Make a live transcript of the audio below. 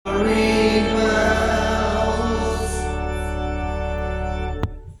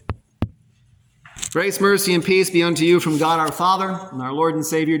Grace, mercy, and peace be unto you from God our Father and our Lord and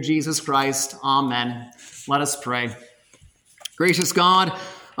Savior Jesus Christ. Amen. Let us pray. Gracious God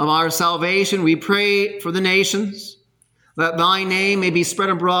of our salvation, we pray for the nations, that thy name may be spread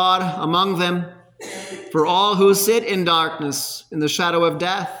abroad among them, for all who sit in darkness, in the shadow of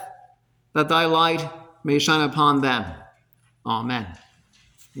death, that thy light may shine upon them. Amen.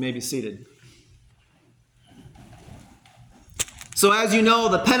 You may be seated. So as you know,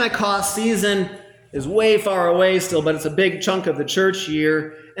 the Pentecost season is way far away still, but it's a big chunk of the church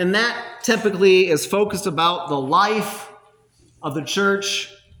year, and that typically is focused about the life of the church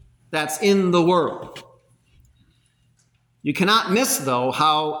that's in the world. You cannot miss, though,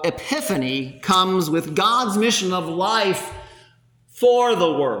 how Epiphany comes with God's mission of life for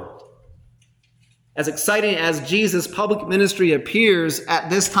the world. As exciting as Jesus' public ministry appears at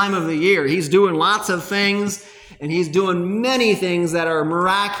this time of the year, he's doing lots of things, and he's doing many things that are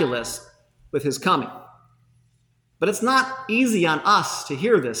miraculous with his coming. But it's not easy on us to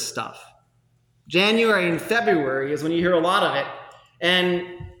hear this stuff. January and February is when you hear a lot of it. And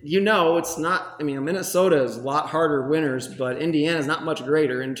you know, it's not, Minnesota is a lot harder winters, but Indiana is not much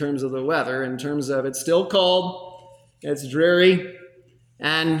greater in terms of the weather, in terms of it's still cold, it's dreary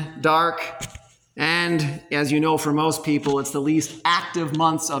and dark, and as you know, for most people, it's the least active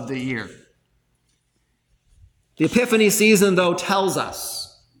months of the year. The Epiphany season, though, tells us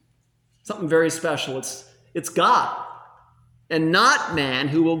something very special. It's God and not man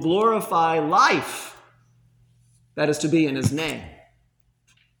who will glorify life that is to be in his name.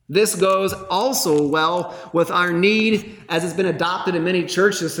 This goes also well with our need, as it's been adopted in many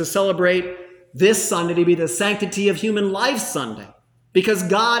churches, to celebrate this Sunday to be the Sanctity of Human Life Sunday, because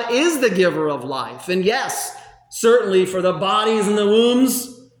God is the giver of life. And yes, certainly for the bodies and the wombs,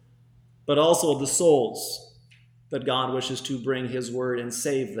 but also the souls that God wishes to bring his word and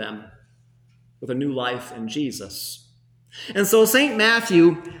save them with a new life in Jesus. And so St.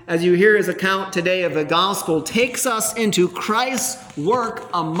 Matthew, as you hear his account today of the gospel, takes us into Christ's work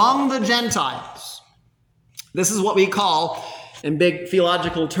among the Gentiles. This is what we call, in big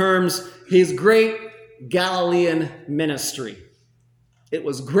theological terms, his great Galilean ministry. It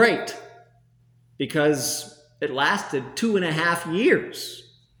was great because it lasted 2.5 years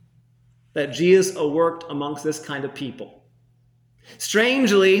that Jesus worked amongst this kind of people.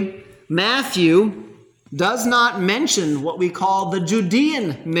 Strangely, Matthew does not mention what we call the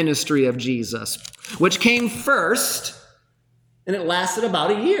Judean ministry of Jesus, which came first, and it lasted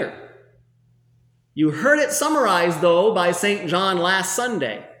about a year. You heard it summarized, though, by St. John last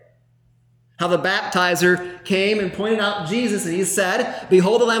Sunday, how the baptizer came and pointed out Jesus, and he said,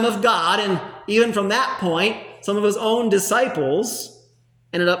 "Behold the Lamb of God," and even from that point, some of his own disciples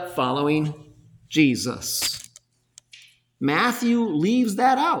ended up following Jesus. Matthew leaves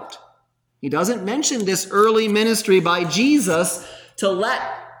that out. He doesn't mention this early ministry by Jesus to let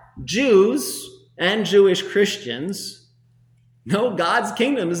Jews and Jewish Christians know God's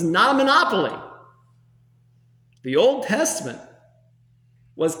kingdom is not a monopoly. The Old Testament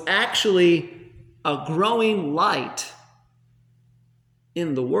was actually a growing light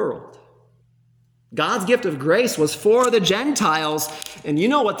in the world. God's gift of grace was for the Gentiles, and you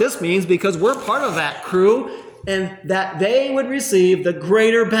know what this means because we're part of that crew, and that they would receive the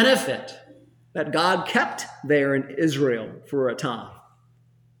greater benefit that God kept there in Israel for a time.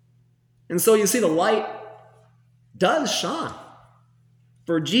 And so you see, the light does shine.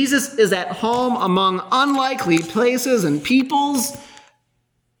 For Jesus is at home among unlikely places and peoples,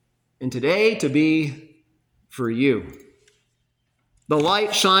 and today to be for you. The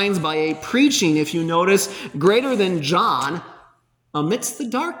light shines by a preaching, if you notice, greater than John amidst the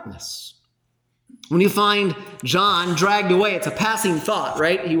darkness. When you find John dragged away, it's a passing thought,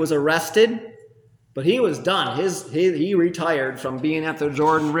 right? He was arrested, but he was done. He retired from being at the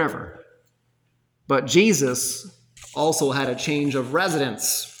Jordan River. But Jesus also had a change of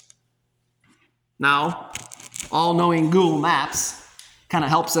residence. Now, all-knowing Google Maps kind of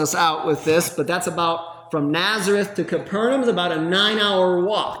helps us out with this, but that's about, from Nazareth to Capernaum, is about a 9-hour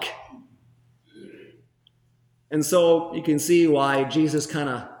walk. And so you can see why Jesus kind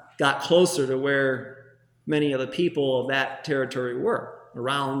of got closer to where many of the people of that territory were,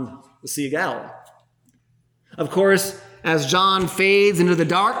 around the Sea of Galilee. Of course, as John fades into the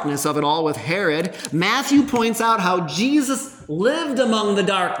darkness of it all with Herod, Matthew points out how Jesus lived among the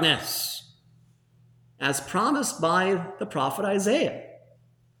darkness, as promised by the prophet Isaiah.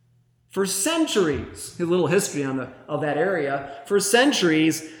 For centuries, a little history of that area, for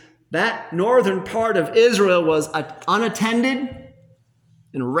centuries, that northern part of Israel was unattended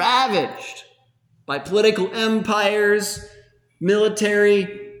and ravaged by political empires,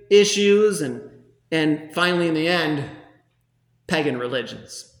 military issues, and And finally, in the end, pagan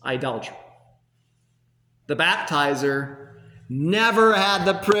religions, idolatry. The baptizer never had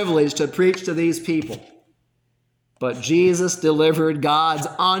the privilege to preach to these people, but Jesus delivered God's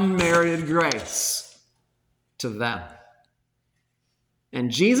unmerited grace to them.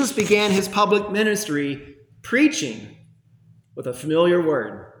 And Jesus began his public ministry preaching with a familiar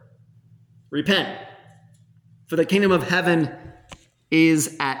word: repent, for the kingdom of heaven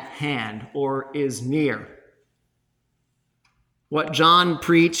is at hand, or is near. What John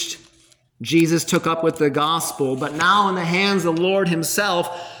preached, Jesus took up with the gospel, but now in the hands of the Lord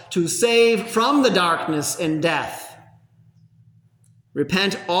himself to save from the darkness and death.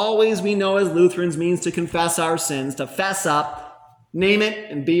 Repent always, we know as Lutherans, means to confess our sins, to fess up, name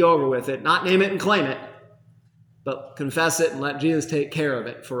it and be over with it. Not name it and claim it, but confess it and let Jesus take care of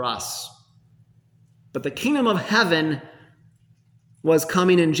it for us. But the kingdom of heaven was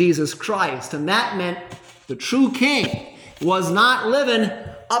coming in Jesus Christ, and that meant the true king was not living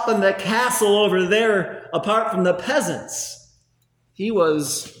up in the castle over there apart from the peasants. He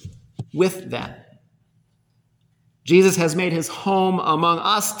was with them. Jesus has made his home among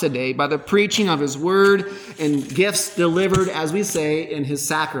us today by the preaching of his word and gifts delivered, as we say, in his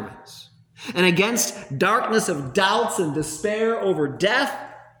sacraments. And against darkness of doubts and despair over death,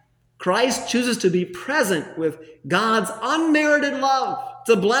 Christ chooses to be present with God's unmerited love. It's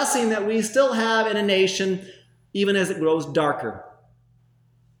a blessing that we still have in a nation, even as it grows darker.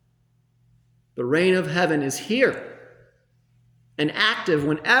 The reign of heaven is here and active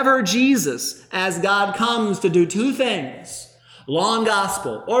whenever Jesus, as God, comes to do two things: law and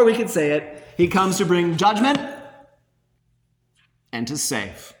gospel, or we could say it, he comes to bring judgment and to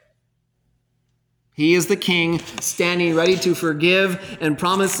save. He is the king, standing ready to forgive and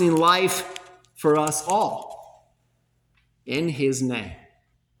promising life for us all in his name.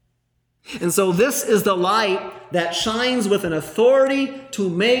 And so this is the light that shines with an authority to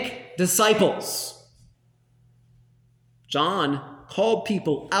make disciples. John called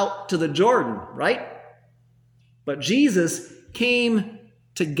people out to the Jordan, right? But Jesus came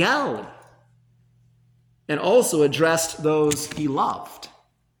to Galilee and also addressed those he loved.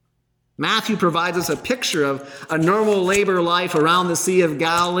 Matthew provides us a picture of a normal labor life around the Sea of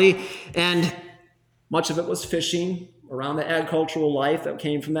Galilee, and much of it was fishing around the agricultural life that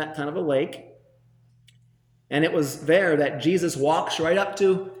came from that kind of a lake. And it was there that Jesus walks right up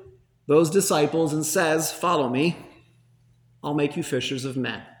to those disciples and says, "Follow me, I'll make you fishers of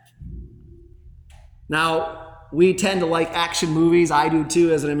men." Now, we tend to like action movies. I do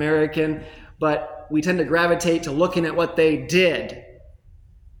too as an American, but we tend to gravitate to looking at what they did.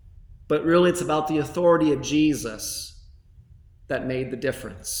 But really, it's about the authority of Jesus that made the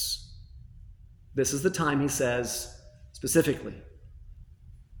difference. This is the time he says, specifically,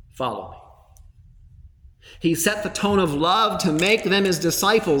 "Follow me." He set the tone of love to make them his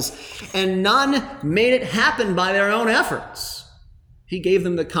disciples, and none made it happen by their own efforts. He gave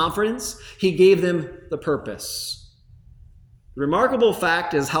them the confidence. He gave them the purpose. The remarkable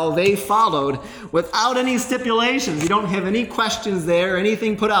fact is how they followed without any stipulations. You don't have any questions there,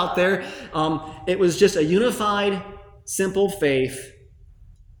 anything put out there. It was just a unified, simple faith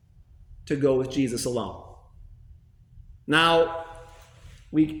to go with Jesus alone. Now,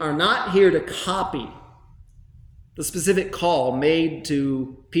 we are not here to copy the specific call made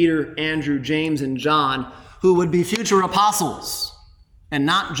to Peter, Andrew, James, and John, who would be future apostles and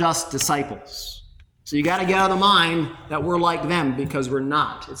not just disciples. So you got to get out of the mind that we're like them, because we're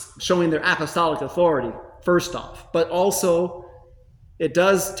not. It's showing their apostolic authority, first off. But also, it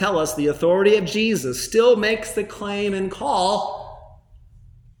does tell us the authority of Jesus still makes the claim and call,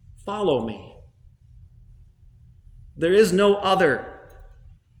 "Follow me." There is no other.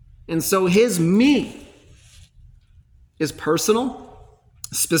 And so his me is personal,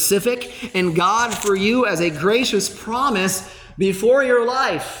 specific, and God for you as a gracious promise before your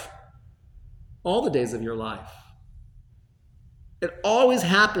life, all the days of your life. It always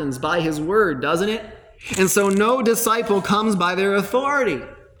happens by his word, doesn't it? And so no disciple comes by their authority,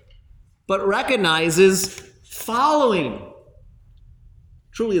 but recognizes following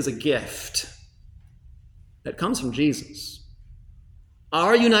truly is a gift that comes from Jesus.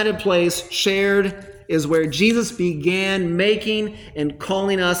 Our united place, shared, is where Jesus began making and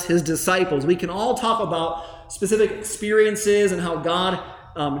calling us his disciples. We can all talk about specific experiences and how God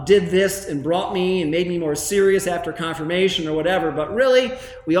did this and brought me and made me more serious after confirmation or whatever, but really,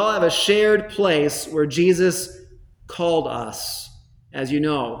 we all have a shared place where Jesus called us, as you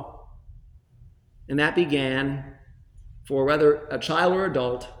know. And that began, for whether a child or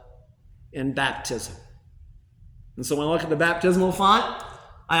adult, in baptism. And so when I look at the baptismal font,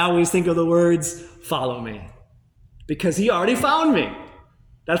 I always think of the words, follow me, because he already found me.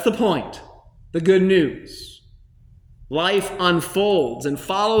 That's the point, the good news. Life unfolds and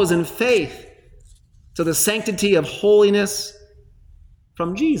follows in faith to the sanctity of holiness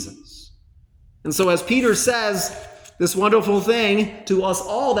from Jesus. And so as Peter says, this wonderful thing to us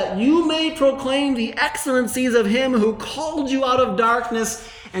all, that you may proclaim the excellencies of him who called you out of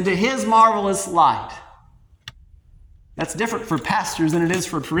darkness into his marvelous light. That's different for pastors than it is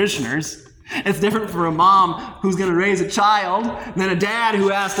for parishioners. It's different for a mom who's going to raise a child than a dad who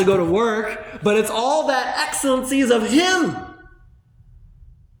has to go to work. But it's all that excellencies of him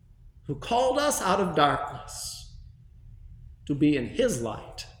who called us out of darkness to be in his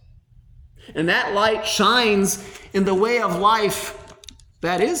light. And that light shines in the way of life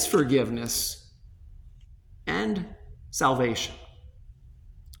that is forgiveness and salvation.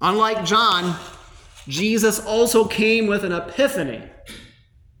 Unlike John, Jesus also came with an epiphany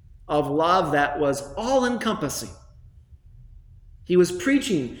of love that was all-encompassing. He was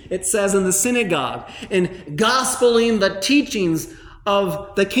preaching, it says, in the synagogue and gospeling the teachings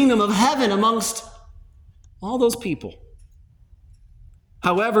of the kingdom of heaven amongst all those people.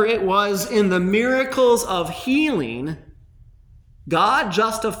 However, it was in the miracles of healing God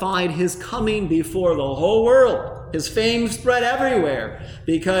justified his coming before the whole world. His fame spread everywhere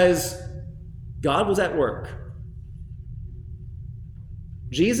because God was at work.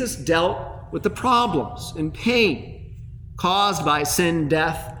 Jesus dealt with the problems and pain caused by sin,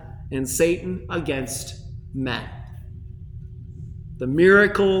 death, and Satan against men. The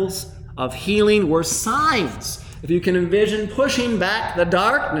miracles of healing were signs. If you can envision pushing back the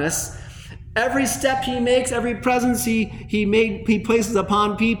darkness, every step he makes, every presence he places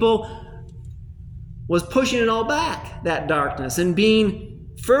upon people was pushing it all back, that darkness, and being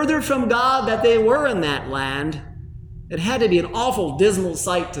further from God that they were in that land. It had to be an awful dismal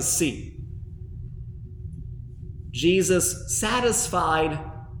sight to see. Jesus satisfied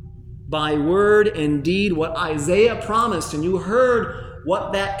by word and deed what Isaiah promised, and you heard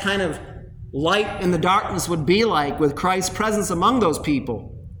what that kind of light in the darkness would be like with Christ's presence among those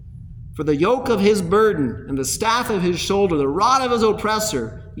people. For the yoke of his burden and the staff of his shoulder, the rod of his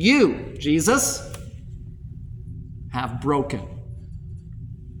oppressor, you, Jesus, have broken.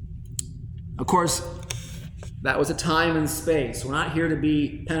 Of course, that was a time and space. We're not here to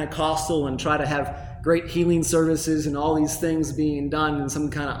be Pentecostal and try to have great healing services and all these things being done in some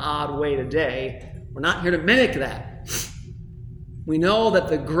kind of odd way today. We're not here to mimic that. We know that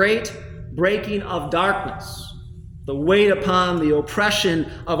the great breaking of darkness, the weight upon the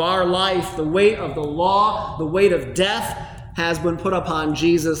oppression of our life, the weight of the law, the weight of death has been put upon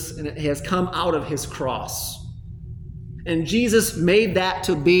Jesus, and it has come out of his cross. And Jesus made that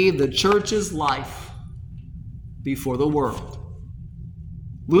to be the church's life before the world.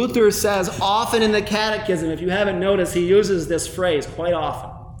 Luther says often in the Catechism, if you haven't noticed, he uses this phrase quite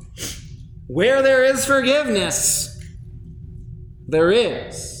often. Where there is forgiveness, there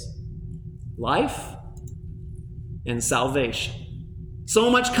is life and salvation. So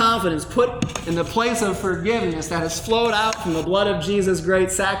much confidence put in the place of forgiveness that has flowed out from the blood of Jesus'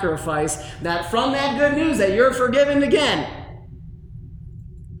 great sacrifice, that from that good news that you're forgiven again,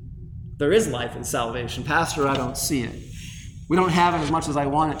 there is life and salvation. Pastor, I don't see it. We don't have it as much as I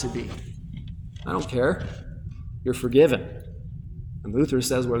want it to be. I don't care. You're forgiven. And Luther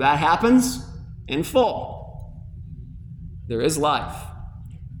says where that happens, in full, there is life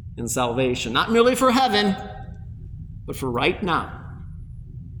and salvation. Not merely for heaven, but for right now.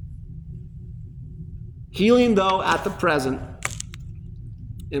 Healing, though, at the present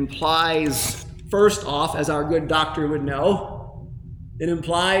implies, first off, as our good doctor would know, it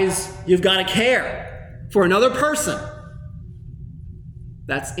implies you've got to care for another person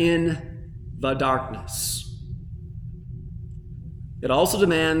that's in the darkness. It also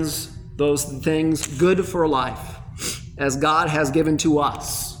demands those things good for life, as God has given to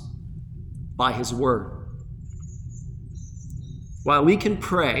us by his word. While we can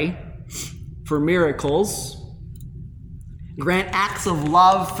pray for miracles, grant acts of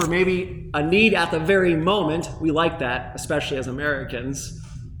love for maybe a need at the very moment, we like that, especially as Americans.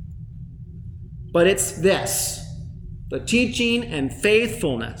 But it's this, the teaching and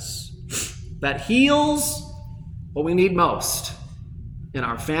faithfulness that heals what we need most in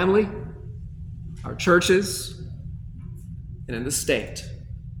our family, our churches, and in the state.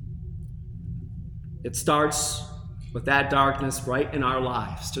 It starts with that darkness right in our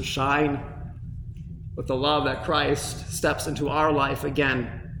lives to shine with the love that Christ steps into our life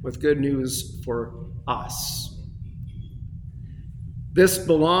again with good news for us. This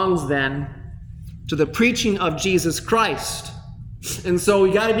belongs then to the preaching of Jesus Christ And so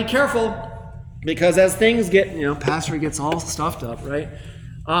we got to be careful, because as things get, pastor gets all stuffed up, right?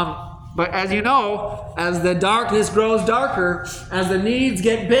 But as you know, as the darkness grows darker, as the needs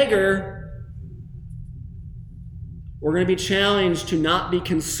get bigger, we're going to be challenged to not be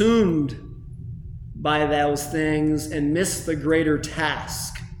consumed by those things and miss the greater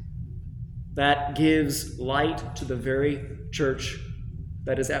task that gives light to the very church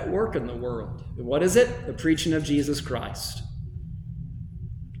that is at work in the world. And what is it? The preaching of Jesus Christ.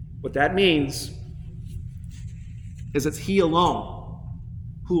 What that means is it's He alone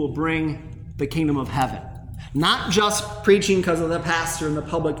who will bring the kingdom of heaven. Not just preaching because of the pastor and the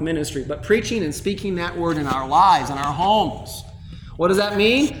public ministry, but preaching and speaking that word in our lives, in our homes. What does that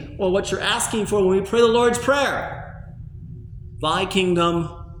mean? Well, what you're asking for when we pray the Lord's Prayer. Thy kingdom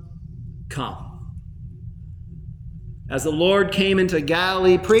come. As the Lord came into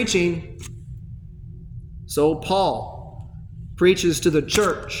Galilee preaching, so Paul preaches to the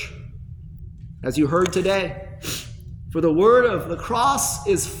church, as you heard today. For the word of the cross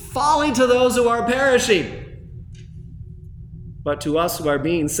is folly to those who are perishing, but to us who are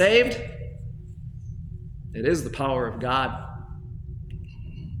being saved, it is the power of God.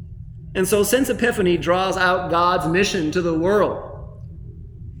 And so, since Epiphany draws out God's mission to the world,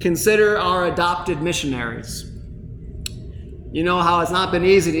 consider our adopted missionaries. You know how it's not been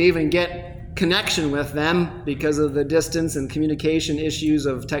easy to even get connection with them because of the distance and communication issues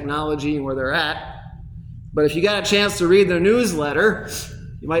of technology and where they're at. But if you got a chance to read their newsletter,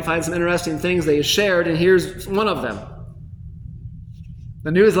 you might find some interesting things they shared, and here's one of them.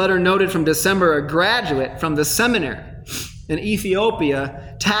 The newsletter noted from December a graduate from the seminary in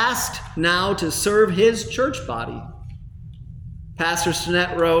Ethiopia, tasked now to serve his church body. Pastor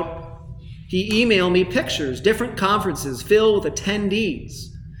Stinnett wrote, he emailed me pictures, different conferences filled with attendees,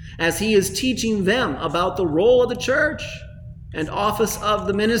 as he is teaching them about the role of the church and office of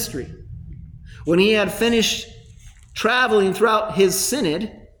the ministry. When he had finished traveling throughout his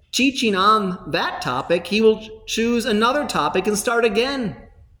synod, teaching on that topic, he will choose another topic and start again.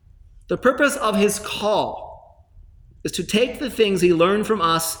 The purpose of his call is to take the things he learned from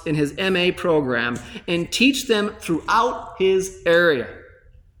us in his MA program and teach them throughout his area.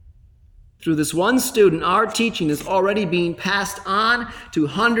 Through this one student, our teaching is already being passed on to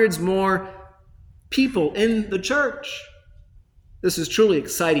hundreds more people in the church. This is truly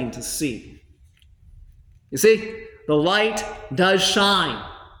exciting to see. You see, the light does shine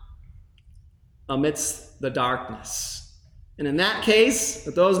amidst the darkness. And in that case,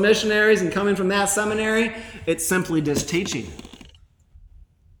 with those missionaries and coming from that seminary, it's simply just teaching.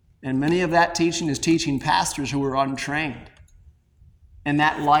 And many of that teaching is teaching pastors who are untrained. And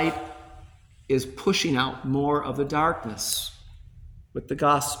that light is pushing out more of the darkness with the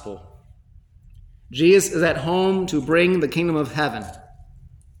gospel. Jesus is at home to bring the kingdom of heaven,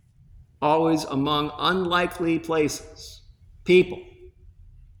 always among unlikely places, people.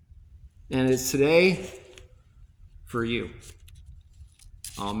 And it's today for you.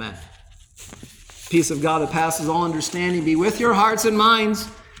 Amen. Peace of God that passes all understanding be with your hearts and minds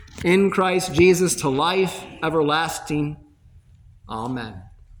in Christ Jesus to life everlasting. Amen.